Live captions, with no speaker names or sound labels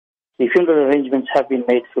The funeral arrangements have been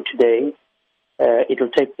made for today. It will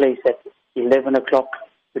take place at 11 o'clock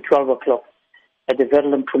to 12 o'clock at the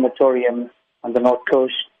Verulam Crematorium on the North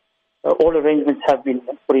Coast. All arrangements have been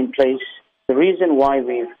put in place. The reason why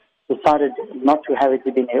we've decided not to have it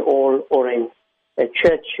within a hall or a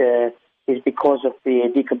church is because of the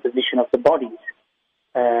decomposition of the bodies.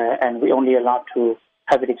 And we're only allowed to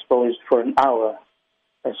have it exposed for an hour.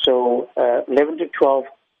 So 11 to 12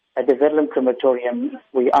 at the Verulam Crematorium,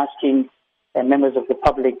 we're asking members of the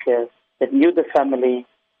public that knew the family,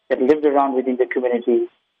 that lived around within the community,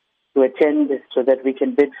 to attend so that we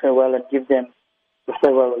can bid farewell and give them the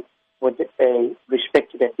farewell with a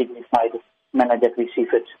respected and dignified manner that we see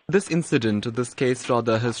fit. This case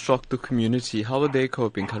has shocked the community. How are they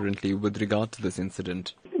coping currently with regard to this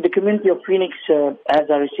incident? The community of Phoenix, as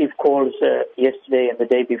I received calls yesterday and the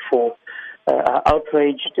day before, are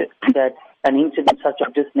outraged that an incident such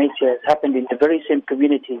of this nature has happened in the very same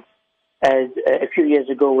community as a few years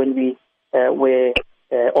ago when we were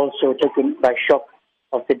also taken by shock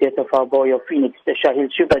of the death of our boy of Phoenix, the Shahiel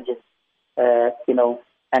Sewpujun,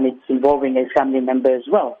 and it's involving a family member as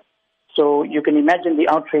well. So you can imagine the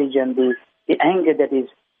outrage and the anger that is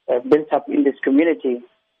built up in this community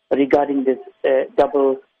regarding this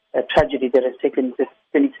double tragedy that has taken this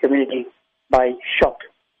Phoenix community by shock.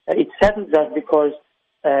 It saddens us because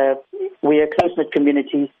we are a close-knit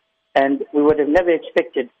community and we would have never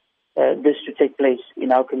expected this to take place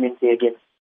in our community again.